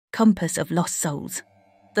compass of lost souls.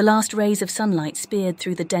 The last rays of sunlight speared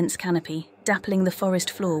through the dense canopy, dappling the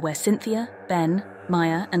forest floor where Cynthia, Ben,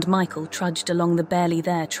 Maya, and Michael trudged along the barely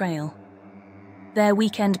there trail. Their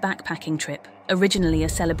weekend backpacking trip, originally a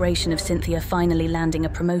celebration of Cynthia finally landing a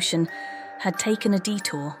promotion, had taken a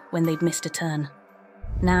detour when they'd missed a turn.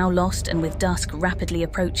 Now lost and with dusk rapidly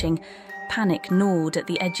approaching, panic gnawed at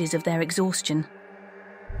the edges of their exhaustion.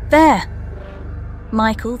 "There!"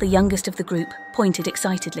 Michael, the youngest of the group, pointed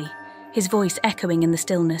excitedly, his voice echoing in the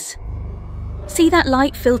stillness. "See that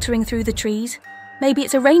light filtering through the trees? Maybe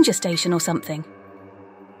it's a ranger station or something."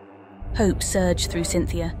 Hope surged through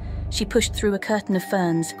Cynthia. She pushed through a curtain of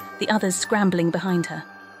ferns, the others scrambling behind her.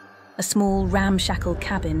 A small, ramshackle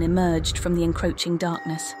cabin emerged from the encroaching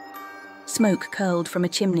darkness. Smoke curled from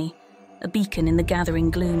a chimney, a beacon in the gathering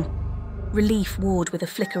gloom. Relief warred with a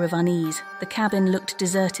flicker of unease. The cabin looked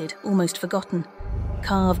deserted, almost forgotten.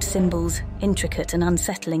 Carved symbols, intricate and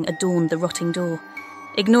unsettling, adorned the rotting door.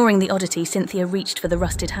 Ignoring the oddity, Cynthia reached for the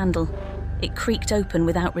rusted handle. It creaked open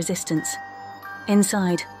without resistance.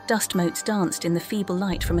 Inside, dust motes danced in the feeble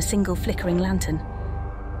light from a single flickering lantern.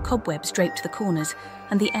 Cobwebs draped the corners,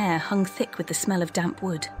 and the air hung thick with the smell of damp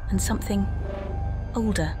wood and something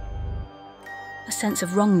older. A sense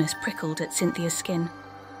of wrongness prickled at Cynthia's skin.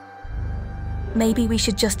 "Maybe we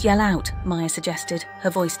should just yell out," Maya suggested, her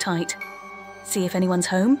voice tight. "See if anyone's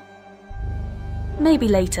home?" "Maybe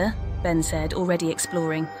later," Ben said, already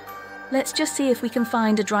exploring. "Let's just see if we can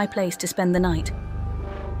find a dry place to spend the night."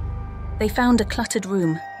 They found a cluttered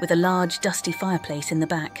room with a large, dusty fireplace in the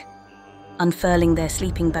back. Unfurling their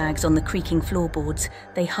sleeping bags on the creaking floorboards,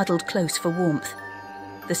 they huddled close for warmth,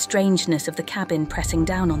 the strangeness of the cabin pressing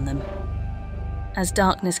down on them. As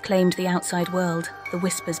darkness claimed the outside world, the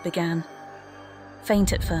whispers began.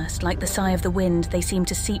 Faint at first, like the sigh of the wind, they seemed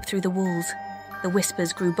to seep through the walls. The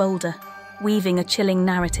whispers grew bolder, weaving a chilling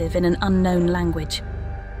narrative in an unknown language.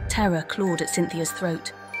 Terror clawed at Cynthia's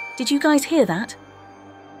throat. "Did you guys hear that?"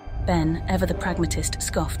 Ben, ever the pragmatist,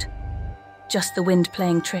 scoffed. "Just the wind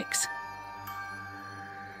playing tricks."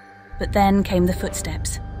 But then came the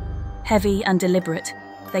footsteps. Heavy and deliberate,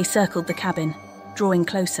 they circled the cabin, drawing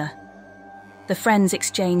closer. The friends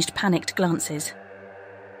exchanged panicked glances.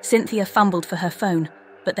 Cynthia fumbled for her phone,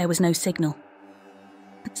 but there was no signal.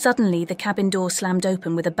 Suddenly, the cabin door slammed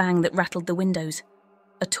open with a bang that rattled the windows.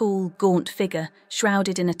 A tall, gaunt figure,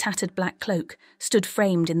 shrouded in a tattered black cloak, stood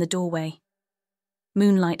framed in the doorway.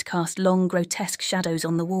 Moonlight cast long, grotesque shadows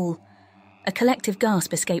on the wall. A collective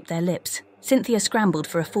gasp escaped their lips. Cynthia scrambled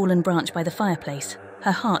for a fallen branch by the fireplace,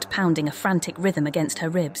 her heart pounding a frantic rhythm against her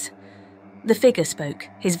ribs. The figure spoke,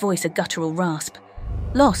 his voice a guttural rasp.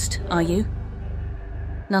 "Lost, are you?"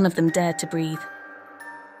 None of them dared to breathe.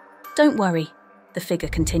 "Don't worry," the figure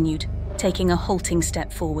continued, taking a halting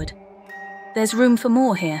step forward. "There's room for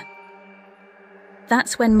more here."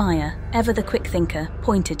 That's when Maya, ever the quick thinker,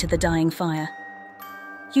 pointed to the dying fire.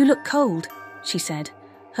 "You look cold," she said,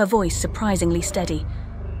 her voice surprisingly steady.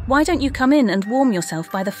 "Why don't you come in and warm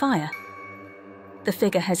yourself by the fire?" The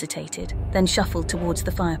figure hesitated, then shuffled towards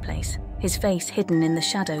the fireplace, his face hidden in the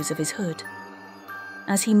shadows of his hood.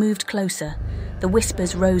 As he moved closer, the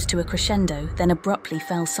whispers rose to a crescendo, then abruptly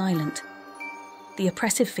fell silent. The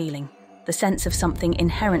oppressive feeling, the sense of something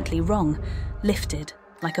inherently wrong, lifted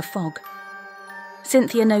like a fog.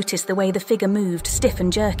 Cynthia noticed the way the figure moved, stiff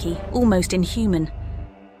and jerky, almost inhuman.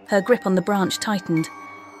 Her grip on the branch tightened.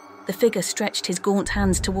 The figure stretched his gaunt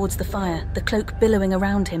hands towards the fire, the cloak billowing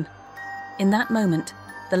around him. In that moment,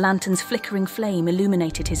 the lantern's flickering flame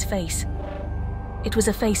illuminated his face. It was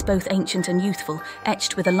a face both ancient and youthful,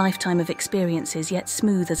 etched with a lifetime of experiences, yet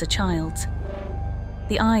smooth as a child's.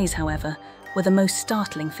 The eyes, however, were the most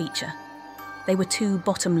startling feature. They were two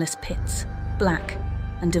bottomless pits, black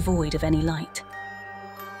and devoid of any light.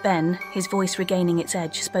 Ben, his voice regaining its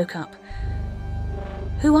edge, spoke up.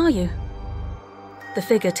 "Who are you?" The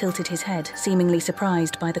figure tilted his head, seemingly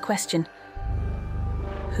surprised by the question.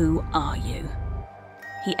 "Who are you?"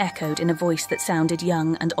 he echoed in a voice that sounded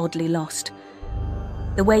young and oddly lost.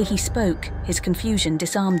 The way he spoke, his confusion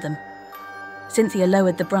disarmed them. Cynthia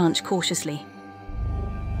lowered the branch cautiously.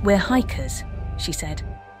 "We're hikers," she said.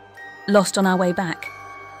 "Lost on our way back.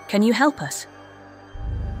 Can you help us?"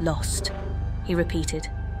 "Lost," he repeated,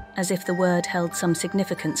 as if the word held some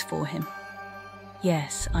significance for him.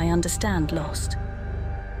 "Yes, I understand lost."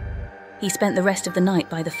 He spent the rest of the night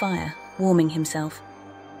by the fire, warming himself.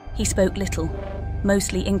 He spoke little,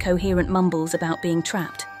 mostly incoherent mumbles about being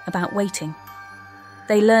trapped, about waiting.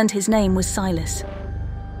 They learned his name was Silas.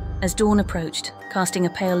 As dawn approached, casting a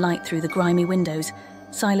pale light through the grimy windows,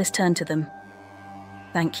 Silas turned to them.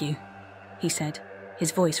 "Thank you," he said,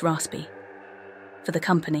 his voice raspy. for the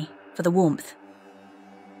company, for the warmth.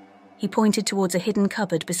 He pointed towards a hidden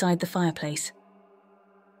cupboard beside the fireplace.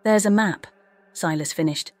 "There's a map," Silas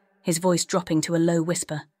finished, his voice dropping to a low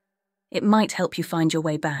whisper. "It might help you find your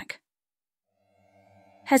way back."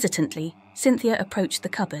 Hesitantly, Cynthia approached the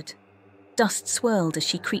cupboard. Dust swirled as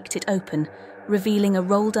she creaked it open, revealing a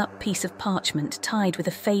rolled-up piece of parchment tied with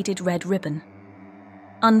a faded red ribbon.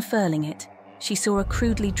 Unfurling it, she saw a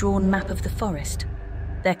crudely drawn map of the forest,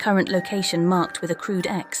 their current location marked with a crude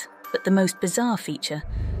X, but the most bizarre feature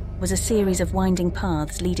was a series of winding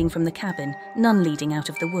paths leading from the cabin, none leading out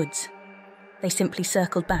of the woods. They simply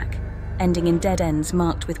circled back, ending in dead ends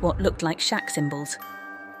marked with what looked like shack symbols.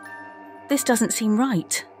 "This doesn't seem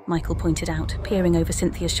right," Michael pointed out, peering over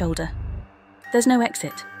Cynthia's shoulder. "There's no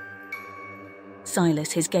exit."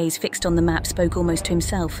 Silas, his gaze fixed on the map, spoke almost to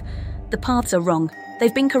himself. "The paths are wrong.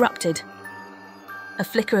 They've been corrupted." A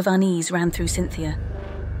flicker of unease ran through Cynthia.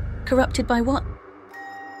 "Corrupted by what?"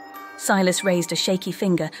 Silas raised a shaky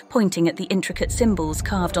finger, pointing at the intricate symbols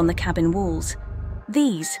carved on the cabin walls.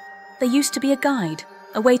 They used to be a guide,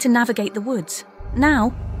 a way to navigate the woods.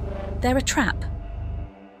 Now, they're a trap.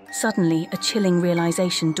 Suddenly, a chilling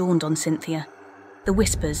realization dawned on Cynthia. The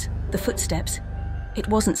whispers, the footsteps. It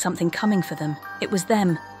wasn't something coming for them. It was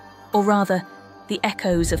them. Or rather, the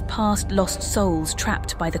echoes of past lost souls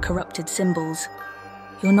trapped by the corrupted symbols.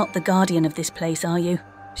 "You're not the guardian of this place, are you?"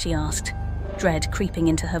 she asked, dread creeping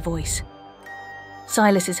into her voice.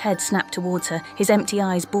 Silas's head snapped towards her, his empty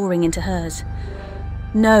eyes boring into hers.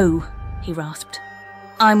 "No," he rasped.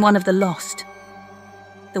 "I'm one of the lost."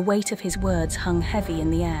 The weight of his words hung heavy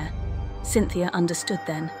in the air. Cynthia understood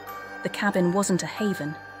then. The cabin wasn't a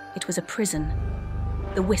haven, it was a prison.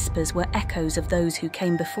 The whispers were echoes of those who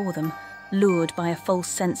came before them, lured by a false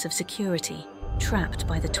sense of security, trapped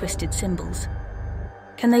by the twisted symbols.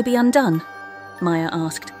 "Can they be undone?" Maya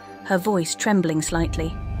asked, her voice trembling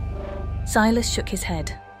slightly. Silas shook his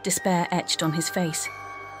head, despair etched on his face.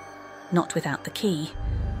 "Not without the key.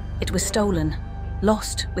 It was stolen,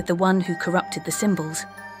 lost with the one who corrupted the symbols."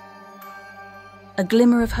 A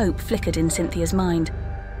glimmer of hope flickered in Cynthia's mind.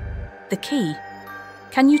 "The key?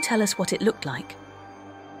 Can you tell us what it looked like?"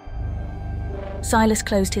 Silas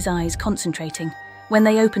closed his eyes, concentrating. When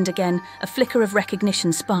they opened again, a flicker of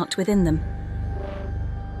recognition sparked within them.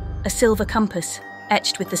 A silver compass,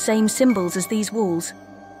 etched with the same symbols as these walls.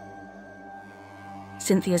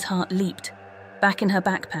 Cynthia's heart leaped. Back in her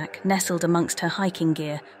backpack, nestled amongst her hiking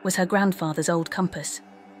gear, was her grandfather's old compass.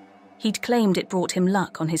 He'd claimed it brought him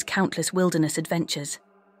luck on his countless wilderness adventures.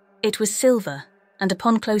 It was silver, and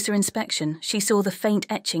upon closer inspection, she saw the faint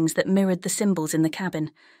etchings that mirrored the symbols in the cabin.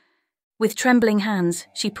 With trembling hands,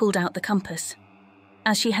 she pulled out the compass.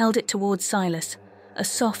 As she held it towards Silas, a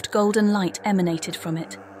soft golden light emanated from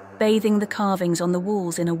it, bathing the carvings on the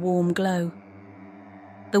walls in a warm glow.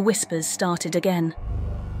 The whispers started again,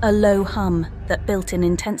 a low hum that built in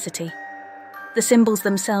intensity. The symbols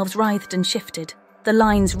themselves writhed and shifted, the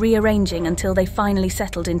lines rearranging until they finally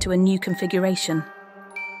settled into a new configuration.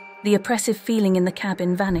 The oppressive feeling in the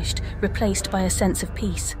cabin vanished, replaced by a sense of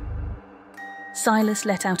peace. Silas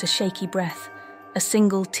let out a shaky breath, a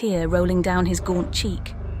single tear rolling down his gaunt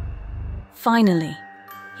cheek. "Finally,"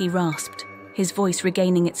 he rasped, his voice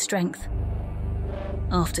regaining its strength.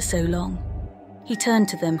 After so long. He turned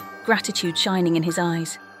to them, gratitude shining in his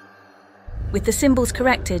eyes. "With the symbols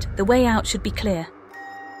corrected, the way out should be clear.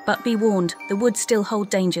 But be warned, the woods still hold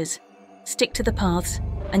dangers. Stick to the paths,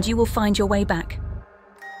 and you will find your way back."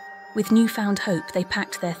 With newfound hope, they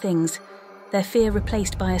packed their things, their fear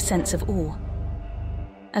replaced by a sense of awe.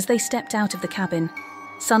 As they stepped out of the cabin,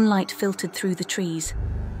 sunlight filtered through the trees,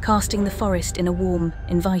 casting the forest in a warm,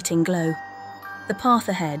 inviting glow. The path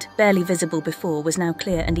ahead, barely visible before, was now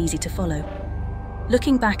clear and easy to follow.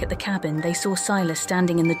 Looking back at the cabin, they saw Silas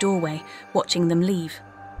standing in the doorway, watching them leave.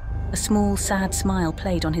 A small, sad smile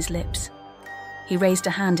played on his lips. He raised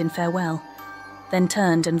a hand in farewell, then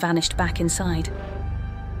turned and vanished back inside.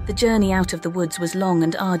 The journey out of the woods was long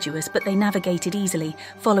and arduous, but they navigated easily,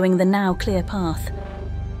 following the now clear path.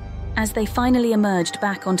 As they finally emerged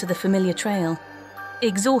back onto the familiar trail,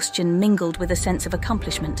 exhaustion mingled with a sense of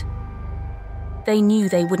accomplishment. They knew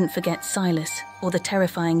they wouldn't forget Silas or the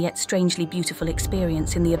terrifying yet strangely beautiful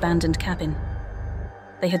experience in the abandoned cabin.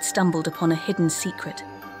 They had stumbled upon a hidden secret,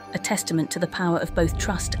 a testament to the power of both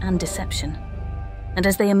trust and deception. And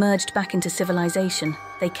as they emerged back into civilization,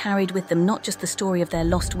 they carried with them not just the story of their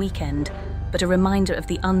lost weekend, but a reminder of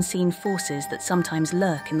the unseen forces that sometimes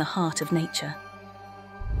lurk in the heart of nature.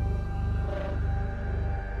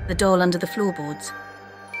 The doll under the floorboards.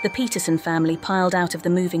 The Peterson family piled out of the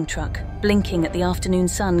moving truck, blinking at the afternoon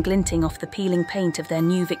sun glinting off the peeling paint of their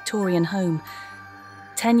new Victorian home.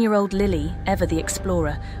 10-year-old Lily, ever the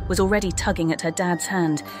explorer, was already tugging at her dad's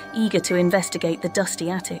hand, eager to investigate the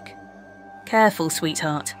dusty attic. "Careful,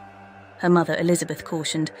 sweetheart," her mother Elizabeth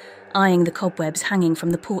cautioned, eyeing the cobwebs hanging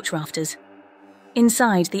from the porch rafters.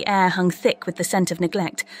 Inside, the air hung thick with the scent of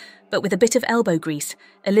neglect, but with a bit of elbow grease,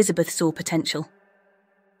 Elizabeth saw potential.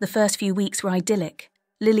 The first few weeks were idyllic.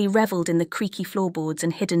 Lily revelled in the creaky floorboards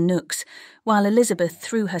and hidden nooks, while Elizabeth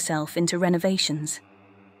threw herself into renovations.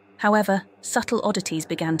 However, subtle oddities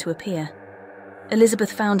began to appear.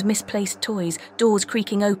 Elizabeth found misplaced toys, doors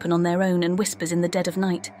creaking open on their own, and whispers in the dead of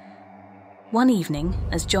night. One evening,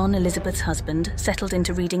 as John, Elizabeth's husband, settled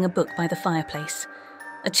into reading a book by the fireplace,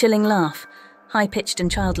 a chilling laugh, high-pitched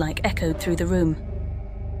and childlike, echoed through the room.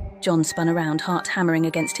 John spun around, heart hammering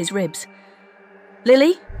against his ribs.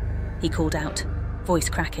 "Lily?" he called out, voice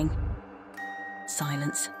cracking.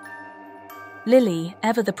 Silence. Lily,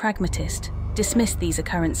 ever the pragmatist, dismissed these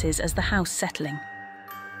occurrences as the house settling.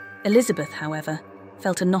 Elizabeth, however,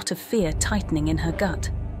 felt a knot of fear tightening in her gut.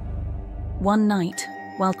 One night,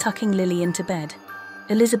 while tucking Lily into bed,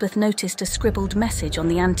 Elizabeth noticed a scribbled message on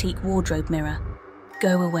the antique wardrobe mirror.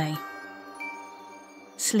 "Go away."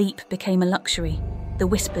 Sleep became a luxury. The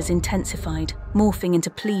whispers intensified, morphing into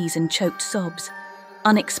pleas and choked sobs.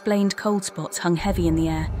 Unexplained cold spots hung heavy in the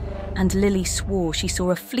air, and Lily swore she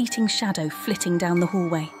saw a fleeting shadow flitting down the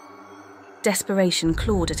hallway. Desperation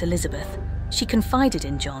clawed at Elizabeth. She confided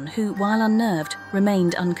in John, who, while unnerved,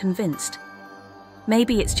 remained unconvinced.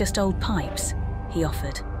 "Maybe it's just old pipes," he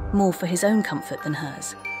offered, more for his own comfort than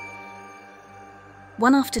hers.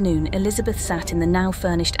 One afternoon, Elizabeth sat in the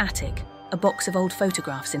now-furnished attic, a box of old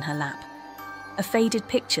photographs in her lap. A faded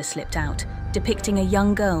picture slipped out, depicting a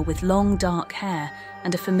young girl with long, dark hair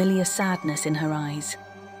and a familiar sadness in her eyes.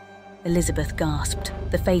 Elizabeth gasped.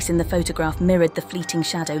 The face in the photograph mirrored the fleeting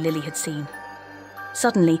shadow Lily had seen.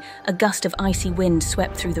 Suddenly, a gust of icy wind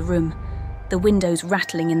swept through the room, the windows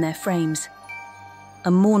rattling in their frames. A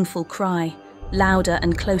mournful cry, louder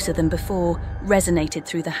and closer than before, resonated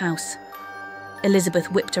through the house.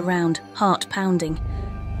 Elizabeth whipped around, heart pounding.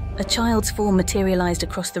 A child's form materialized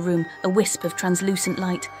across the room, a wisp of translucent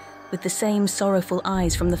light, with the same sorrowful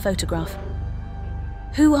eyes from the photograph.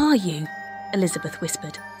 "Who are you?" Elizabeth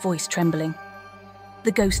whispered, voice trembling.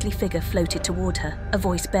 The ghostly figure floated toward her, a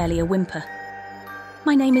voice barely a whimper.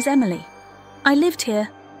 "My name is Emily. I lived here.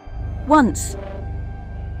 Once."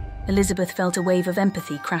 Elizabeth felt a wave of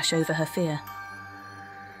empathy crash over her fear.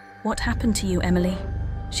 "What happened to you, Emily?"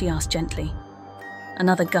 she asked gently.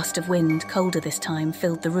 Another gust of wind, colder this time,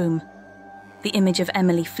 filled the room. The image of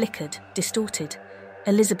Emily flickered, distorted.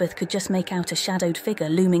 Elizabeth could just make out a shadowed figure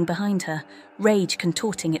looming behind her, rage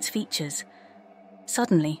contorting its features.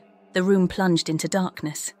 Suddenly, the room plunged into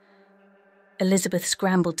darkness. Elizabeth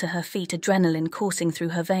scrambled to her feet, adrenaline coursing through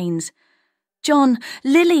her veins. "John!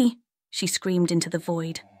 Lily!" she screamed into the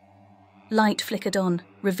void. Light flickered on,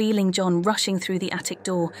 revealing John rushing through the attic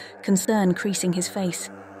door, concern creasing his face.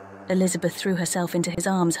 Elizabeth threw herself into his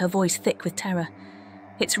arms, her voice thick with terror.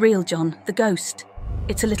 "It's real, John, the ghost.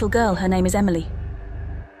 It's a little girl, her name is Emily."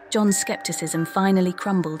 John's skepticism finally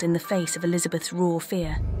crumbled in the face of Elizabeth's raw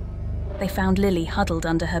fear. They found Lily huddled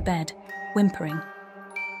under her bed, whimpering.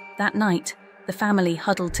 That night, the family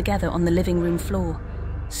huddled together on the living room floor,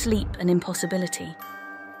 sleep an impossibility.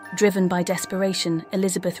 Driven by desperation,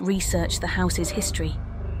 Elizabeth researched the house's history.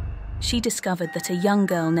 She discovered that a young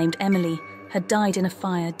girl named Emily had died in a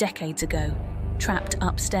fire decades ago, trapped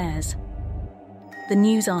upstairs. The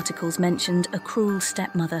news articles mentioned a cruel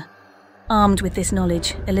stepmother. Armed with this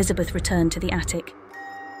knowledge, Elizabeth returned to the attic.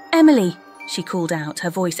 "Emily!" she called out, her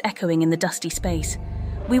voice echoing in the dusty space.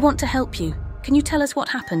 "We want to help you. Can you tell us what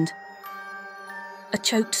happened?" A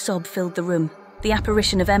choked sob filled the room. The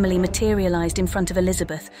apparition of Emily materialized in front of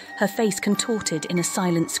Elizabeth, her face contorted in a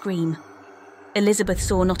silent scream. Elizabeth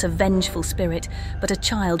saw not a vengeful spirit, but a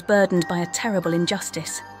child burdened by a terrible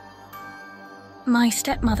injustice. "My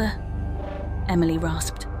stepmother," Emily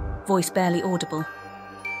rasped, voice barely audible.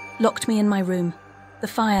 "Locked me in my room. The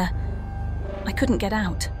fire. I couldn't get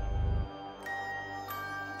out."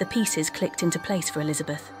 The pieces clicked into place for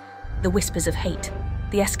Elizabeth. The whispers of hate,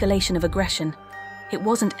 the escalation of aggression. It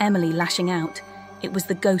wasn't Emily lashing out. It was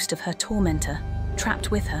the ghost of her tormentor, trapped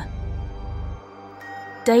with her.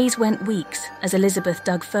 Days went weeks as Elizabeth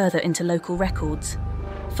dug further into local records.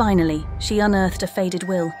 Finally, she unearthed a faded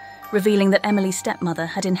will, revealing that Emily's stepmother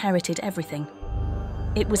had inherited everything.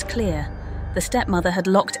 It was clear the stepmother had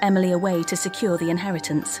locked Emily away to secure the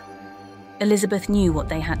inheritance. Elizabeth knew what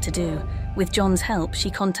they had to do. With John's help, she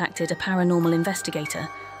contacted a paranormal investigator,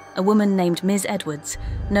 a woman named Ms. Edwards,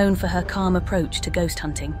 known for her calm approach to ghost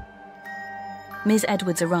hunting. Ms.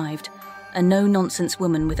 Edwards arrived, a no-nonsense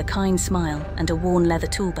woman with a kind smile and a worn leather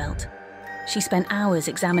tool belt. She spent hours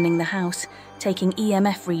examining the house, taking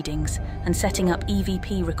EMF readings and setting up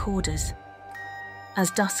EVP recorders.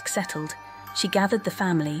 As dusk settled, she gathered the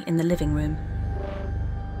family in the living room.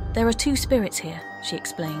 "There are 2 spirits here," she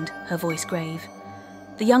explained, her voice grave.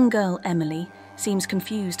 "The young girl, Emily, seems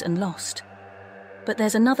confused and lost. But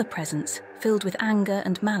there's another presence, filled with anger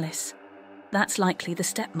and malice. That's likely the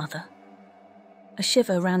stepmother." A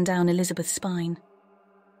shiver ran down Elizabeth's spine.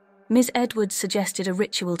 Ms. Edwards suggested a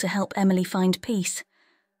ritual to help Emily find peace,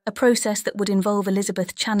 a process that would involve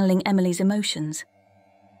Elizabeth channeling Emily's emotions.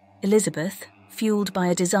 Elizabeth, fueled by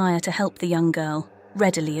a desire to help the young girl,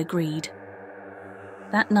 readily agreed.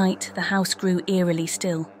 That night, the house grew eerily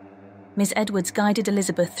still. Ms. Edwards guided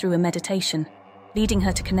Elizabeth through a meditation, leading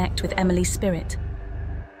her to connect with Emily's spirit.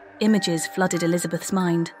 Images flooded Elizabeth's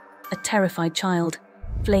mind: a terrified child,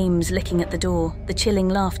 flames licking at the door, the chilling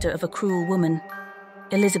laughter of a cruel woman.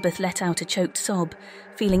 Elizabeth let out a choked sob,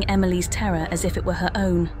 feeling Emily's terror as if it were her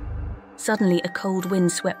own. Suddenly, a cold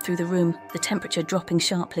wind swept through the room, the temperature dropping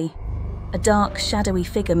sharply. A dark, shadowy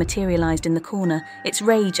figure materialized in the corner, its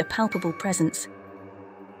rage a palpable presence.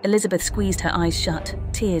 Elizabeth squeezed her eyes shut,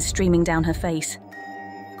 tears streaming down her face.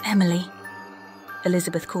 "Emily,"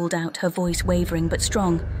 Elizabeth called out, her voice wavering but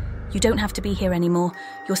strong. "You don't have to be here anymore.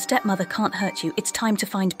 Your stepmother can't hurt you. It's time to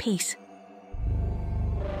find peace."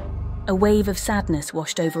 A wave of sadness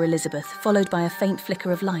washed over Elizabeth, followed by a faint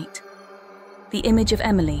flicker of light. The image of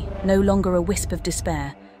Emily, no longer a wisp of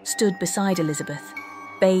despair, stood beside Elizabeth,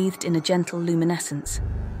 bathed in a gentle luminescence.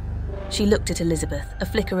 She looked at Elizabeth, a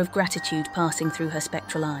flicker of gratitude passing through her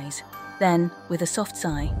spectral eyes. Then, with a soft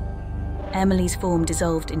sigh, Emily's form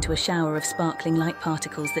dissolved into a shower of sparkling light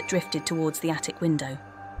particles that drifted towards the attic window.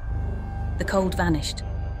 The cold vanished,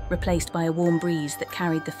 replaced by a warm breeze that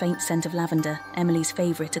carried the faint scent of lavender, Emily's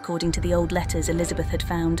favourite according to the old letters Elizabeth had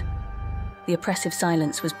found. The oppressive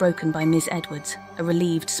silence was broken by Ms. Edwards, a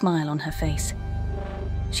relieved smile on her face.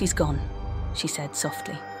 "She's gone," she said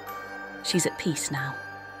softly. "She's at peace now."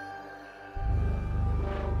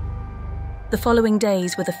 The following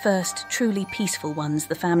days were the first truly peaceful ones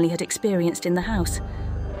the family had experienced in the house.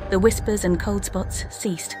 The whispers and cold spots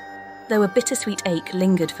ceased, though a bittersweet ache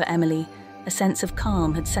lingered for Emily. A sense of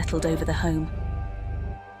calm had settled over the home.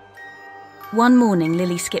 One morning,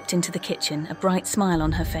 Lily skipped into the kitchen, a bright smile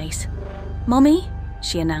on her face. "Mommy,"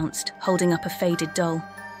 she announced, holding up a faded doll.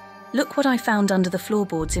 "Look what I found under the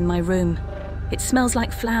floorboards in my room. It smells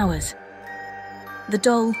like flowers." The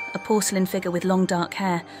doll, a porcelain figure with long dark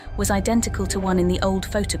hair, was identical to one in the old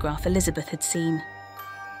photograph Elizabeth had seen.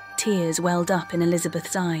 Tears welled up in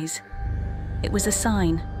Elizabeth's eyes. It was a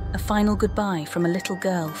sign, a final goodbye from a little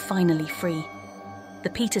girl finally free. The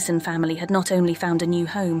Peterson family had not only found a new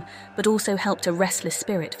home, but also helped a restless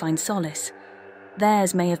spirit find solace.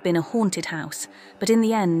 Theirs may have been a haunted house, but in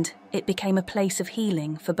the end, it became a place of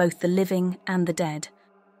healing for both the living and the dead.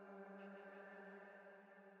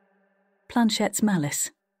 Planchette's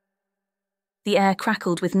Malice. The air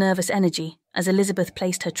crackled with nervous energy as Elizabeth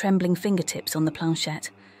placed her trembling fingertips on the planchette.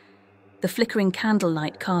 The flickering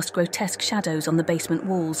candlelight cast grotesque shadows on the basement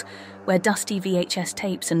walls, where dusty VHS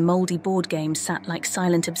tapes and mouldy board games sat like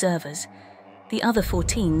silent observers. The other 4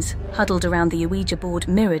 teens, huddled around the Ouija board,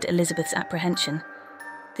 mirrored Elizabeth's apprehension.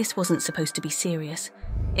 This wasn't supposed to be serious.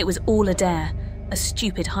 It was all a dare, a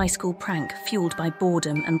stupid high school prank fueled by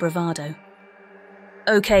boredom and bravado.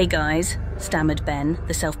 "Okay, guys," stammered Ben,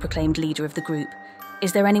 the self-proclaimed leader of the group.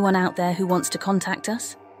 "Is there anyone out there who wants to contact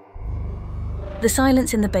us?" The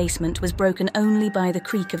silence in the basement was broken only by the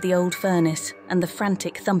creak of the old furnace and the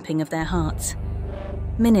frantic thumping of their hearts.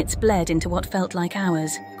 Minutes bled into what felt like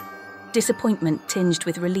hours. Disappointment tinged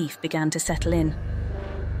with relief began to settle in.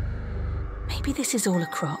 "Maybe this is all a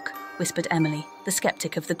crock," whispered Emily, the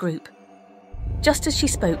skeptic of the group. Just as she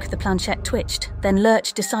spoke, the planchette twitched, then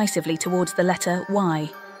lurched decisively towards the letter Y.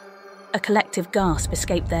 A collective gasp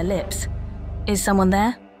escaped their lips. "Is someone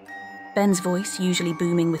there?" Ben's voice, usually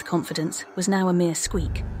booming with confidence, was now a mere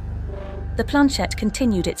squeak. The planchette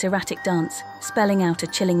continued its erratic dance, spelling out a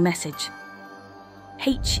chilling message.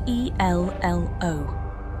 HELLO.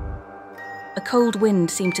 A cold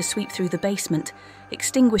wind seemed to sweep through the basement,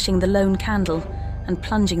 extinguishing the lone candle and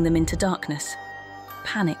plunging them into darkness.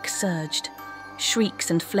 Panic surged.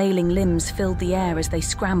 Shrieks and flailing limbs filled the air as they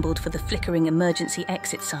scrambled for the flickering emergency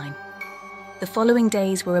exit sign. The following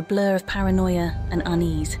days were a blur of paranoia and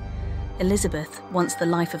unease. Elizabeth, once the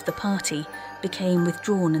life of the party, became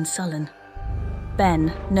withdrawn and sullen.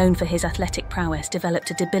 Ben, known for his athletic prowess,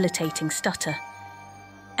 developed a debilitating stutter.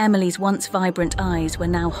 Emily's once vibrant eyes were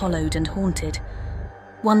now hollowed and haunted.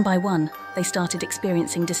 One by one, they started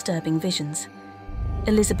experiencing disturbing visions.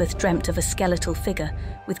 Elizabeth dreamt of a skeletal figure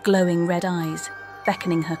with glowing red eyes,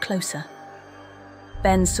 beckoning her closer.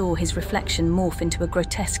 Ben saw his reflection morph into a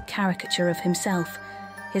grotesque caricature of himself,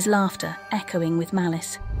 his laughter echoing with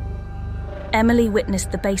malice. Emily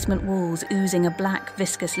witnessed the basement walls oozing a black,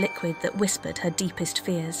 viscous liquid that whispered her deepest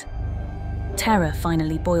fears. Terror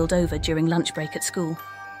finally boiled over during lunch break at school.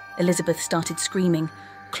 Elizabeth started screaming,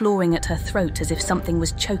 clawing at her throat as if something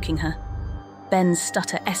was choking her. Ben's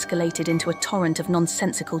stutter escalated into a torrent of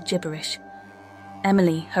nonsensical gibberish.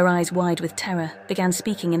 Emily, her eyes wide with terror, began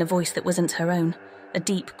speaking in a voice that wasn't her own, a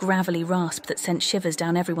deep, gravelly rasp that sent shivers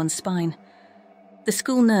down everyone's spine. The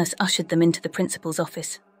school nurse ushered them into the principal's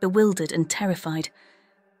office, bewildered and terrified.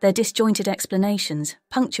 Their disjointed explanations,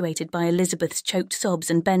 punctuated by Elizabeth's choked sobs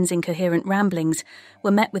and Ben's incoherent ramblings,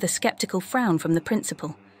 were met with a skeptical frown from the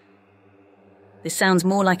principal. "This sounds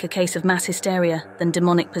more like a case of mass hysteria than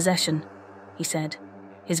demonic possession," he said,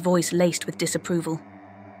 his voice laced with disapproval.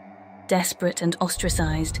 Desperate and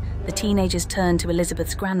ostracized, the teenagers turned to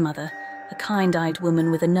Elizabeth's grandmother, a kind-eyed woman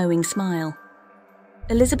with a knowing smile.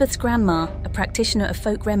 Elizabeth's grandma, a practitioner of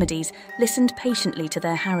folk remedies, listened patiently to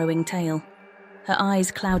their harrowing tale. Her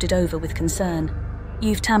eyes clouded over with concern.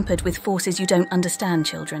 "You've tampered with forces you don't understand,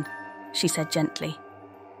 children," she said gently.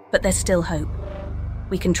 "But there's still hope.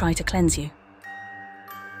 We can try to cleanse you."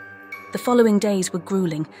 The following days were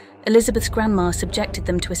grueling. Elizabeth's grandma subjected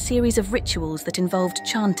them to a series of rituals that involved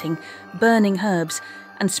chanting, burning herbs,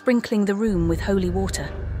 and sprinkling the room with holy water.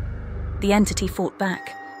 The entity fought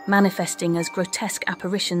back, manifesting as grotesque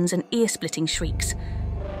apparitions and ear-splitting shrieks.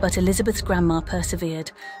 But Elizabeth's grandma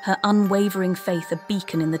persevered, her unwavering faith a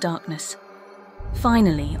beacon in the darkness.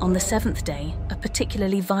 Finally, on the 7th day, a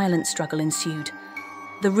particularly violent struggle ensued.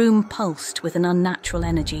 The room pulsed with an unnatural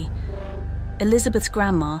energy. Elizabeth's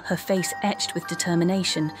grandma, her face etched with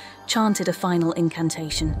determination, chanted a final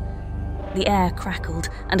incantation. The air crackled,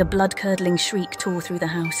 and a blood-curdling shriek tore through the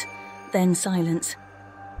house. Then silence.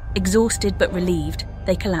 Exhausted but relieved,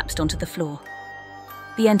 they collapsed onto the floor.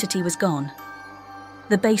 The entity was gone.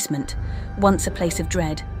 The basement, once a place of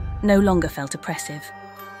dread, no longer felt oppressive.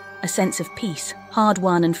 A sense of peace,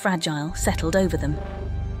 hard-won and fragile, settled over them.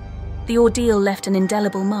 The ordeal left an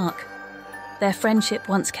indelible mark. Their friendship,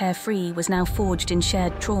 once carefree, was now forged in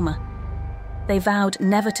shared trauma. They vowed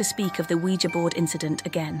never to speak of the Ouija board incident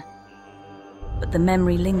again. But the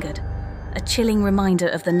memory lingered, a chilling reminder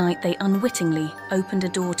of the night they unwittingly opened a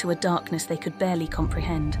door to a darkness they could barely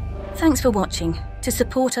comprehend. Thanks for watching. To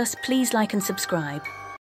support us, please like and subscribe.